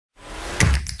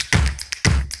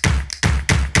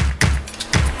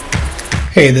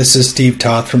Hey, this is Steve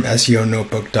Toth from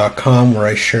SEONotebook.com, where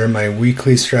I share my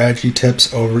weekly strategy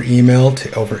tips over email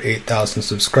to over 8,000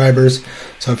 subscribers.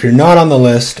 So if you're not on the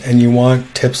list and you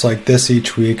want tips like this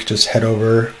each week, just head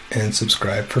over and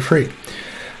subscribe for free.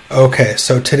 Okay,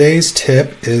 so today's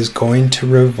tip is going to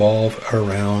revolve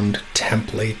around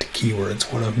template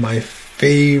keywords, one of my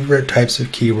favorite types of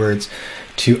keywords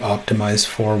to optimize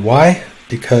for. Why?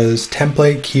 Because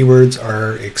template keywords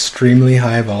are extremely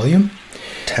high volume.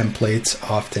 Templates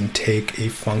often take a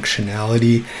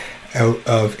functionality out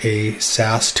of a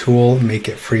SaaS tool, make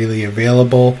it freely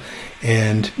available,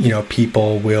 and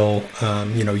people will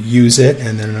use it,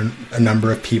 and then a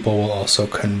number of people will also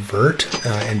convert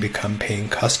and become paying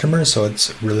customers. So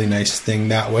it's a really nice thing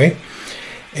that way.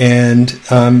 And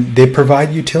they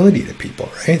provide utility to people,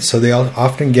 right? So they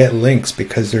often get links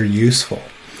because they're useful.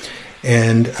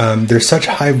 And there's such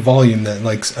high volume that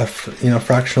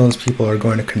fraction of those people are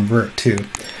going to convert too.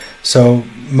 So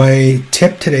my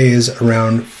tip today is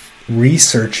around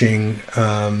researching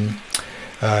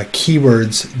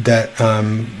keywords that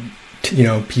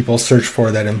people search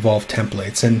for that involve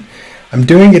templates, and I'm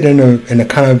doing it in a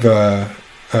kind of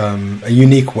a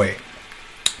unique way.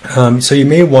 So you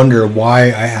may wonder why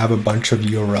I have a bunch of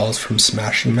URLs from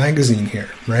Smashing Magazine here,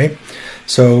 right?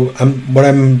 So what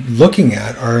I'm looking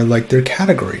at are their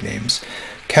category names.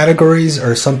 Categories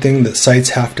are something that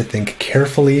sites have to think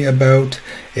carefully about.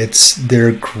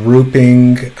 They're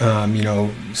grouping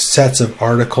sets of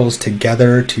articles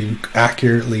together to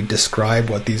accurately describe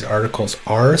what these articles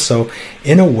are. So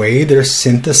in a way, they're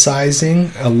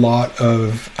synthesizing a lot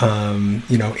of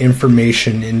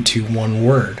information into one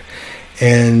word.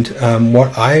 And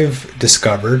what I've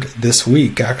discovered this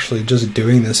week, actually just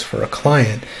doing this for a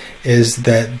client, is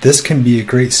that this can be a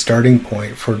great starting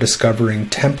point for discovering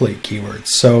template keywords.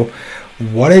 So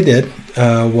what I did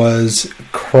was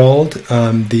crawled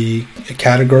the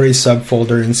category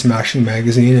subfolder in Smashing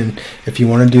Magazine, and if you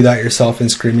want to do that yourself in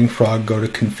Screaming Frog, go to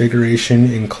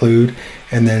Configuration, Include,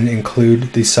 and then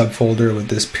include the subfolder with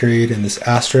this period and this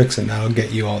asterisk, and that'll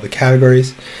get you all the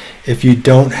categories. If you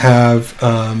don't have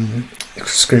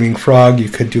Screaming Frog, you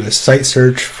could do a site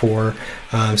search for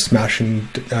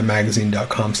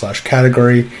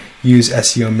smashingmagazine.com/category, use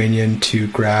SEO Minion to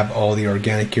grab all the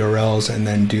organic URLs, and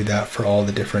then do that for all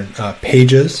the different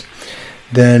pages.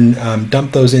 Then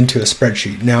dump those into a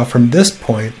spreadsheet. Now from this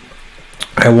point,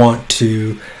 I want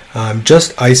to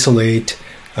just isolate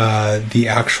the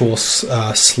actual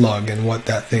slug and what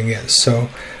that thing is. So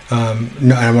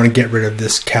I want to get rid of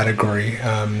this category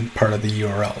part of the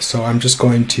URL. So I'm just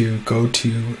going to go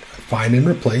to Find and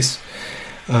Replace.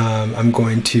 I'm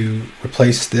going to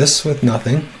replace this with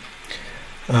nothing.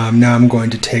 Now I'm going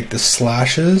to take the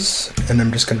slashes and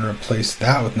I'm just going to replace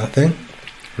that with nothing.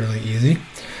 Really easy,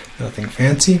 nothing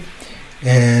fancy.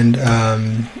 And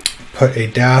put a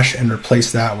dash and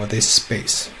replace that with a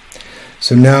space.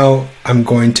 So now I'm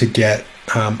going to get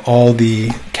all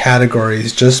the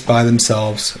categories just by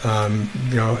themselves,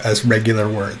 as regular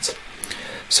words.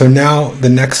 So now the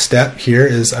next step here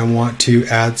is I want to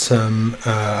add some,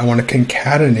 I want to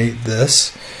concatenate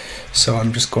this. So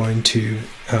I'm just going to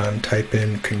type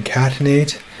in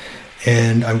concatenate,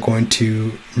 and I'm going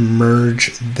to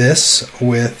merge this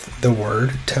with the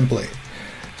word template.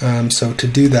 So to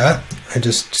do that, I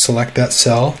just select that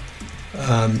cell,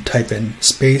 type in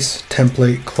space,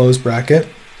 template, close bracket.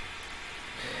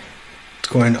 It's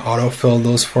going to autofill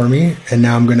those for me, and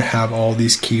now I'm going to have all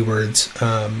these keywords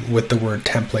with the word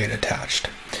template attached.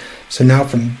 So now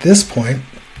from this point,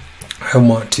 I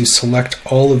want to select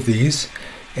all of these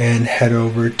and head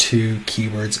over to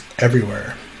Keywords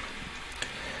Everywhere. I'm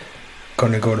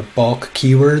going to go to Bulk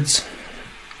Keywords,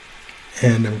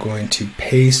 and I'm going to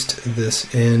paste this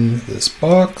in this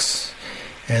box,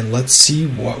 and let's see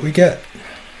what we get.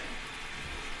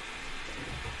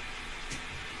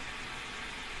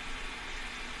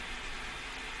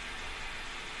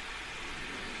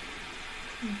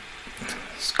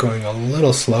 It's going a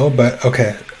little slow, but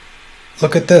okay.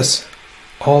 Look at this.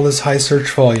 All this high search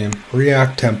volume,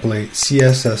 React template,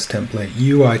 CSS template,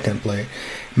 UI template.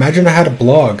 Imagine I had a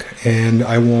blog and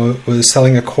I was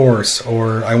selling a course,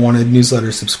 or I wanted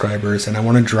newsletter subscribers and I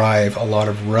want to drive a lot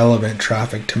of relevant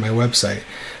traffic to my website.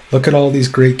 Look at all these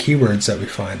great keywords that we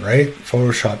find, right?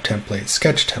 Photoshop template,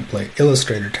 Sketch template,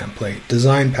 Illustrator template,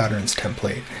 Design Patterns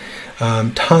template,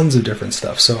 tons of different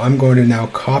stuff. So I'm going to now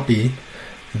copy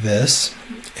this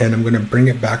and I'm going to bring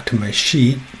it back to my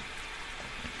sheet,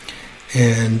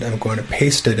 and I'm going to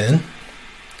paste it in.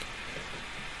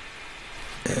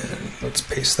 And let's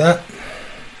paste that.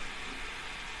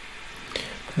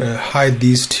 I'm going to hide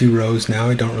these two rows now.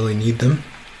 I don't really need them.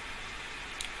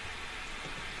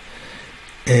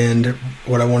 And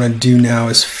what I want to do now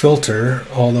is filter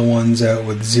all the ones out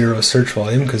with 0 search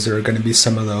volume, because there are going to be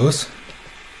some of those.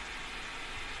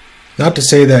 Not to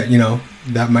say that, you know,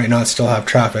 that might not still have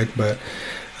traffic, but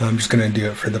I'm just going to do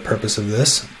it for the purpose of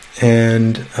this.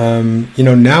 And you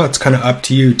know, now it's kind of up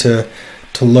to you to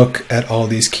look at all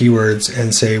these keywords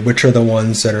and say which are the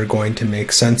ones that are going to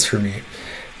make sense for me.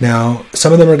 Now,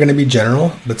 some of them are going to be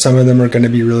general, but some of them are going to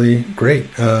be really great.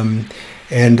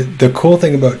 And the cool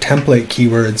thing about template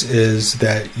keywords is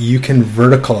that you can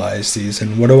verticalize these.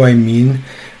 And what do I mean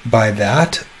by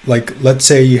that? Like, let's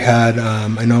say you had,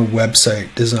 I know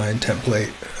website design template,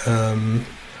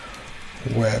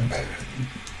 web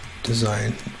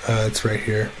design, it's right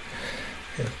here.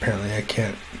 Apparently I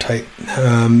can't type.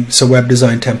 So web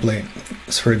design template,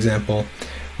 for example.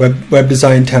 Web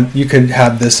design temp. You could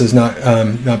have this as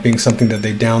not being something that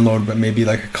they download, but maybe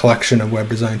like a collection of web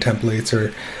design templates,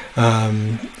 or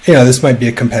you know, this might be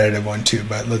a competitive one too.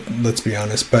 But let's be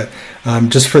honest. But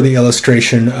just for the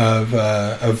illustration of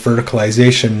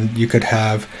verticalization, you could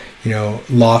have, you know,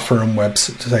 law firm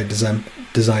website design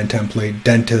template,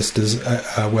 dentist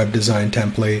web design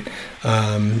template,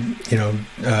 you know.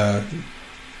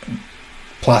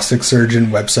 Plastic surgeon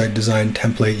website design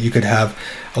template. You could have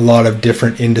a lot of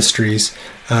different industries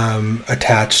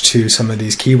attached to some of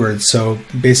these keywords. So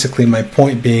basically my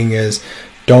point being is,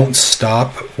 don't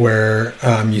stop where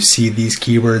you see these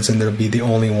keywords and they'll be the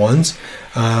only ones.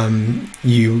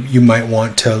 You might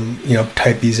want to, you know,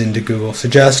 type these into Google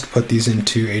Suggest, put these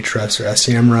into Ahrefs or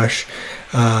SEMrush,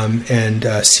 and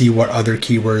see what other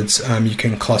keywords you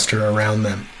can cluster around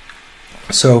them.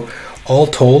 So all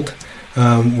told,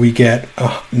 we get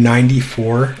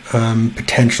 94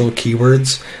 potential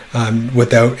keywords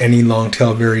without any long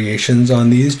tail variations on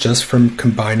these, just from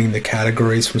combining the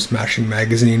categories from Smashing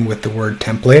Magazine with the word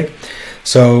template.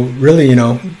 So really, you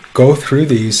know, go through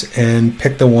these and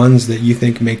pick the ones that you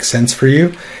think make sense for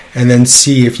you, and then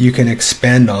see if you can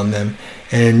expand on them.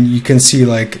 And you can see,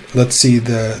 like, let's see,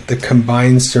 the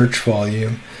combined search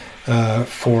volume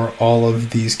for all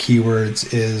of these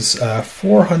keywords is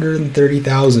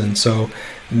 430,000. So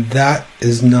that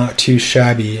is not too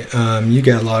shabby. You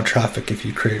get a lot of traffic if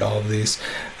you create all of these.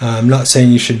 I'm not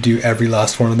saying you should do every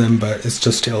last one of them, but it's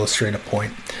just to illustrate a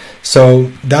point.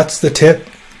 So that's the tip.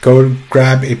 Go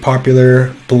grab a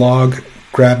popular blog,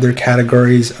 grab their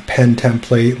categories, a pen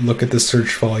template, look at the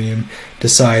search volume,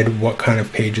 decide what kind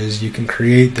of pages you can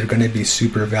create. They're going to be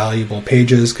super valuable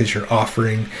pages because you're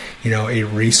offering, you know, a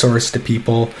resource to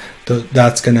people.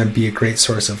 That's going to be a great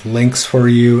source of links for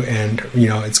you, and, you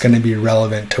know, it's going to be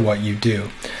relevant to what you do.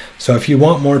 So if you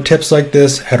want more tips like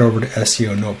this, head over to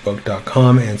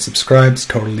SEOnotebook.com and subscribe. It's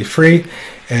totally free,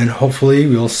 and hopefully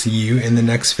we'll see you in the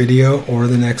next video or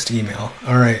the next email.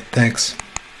 All right, thanks.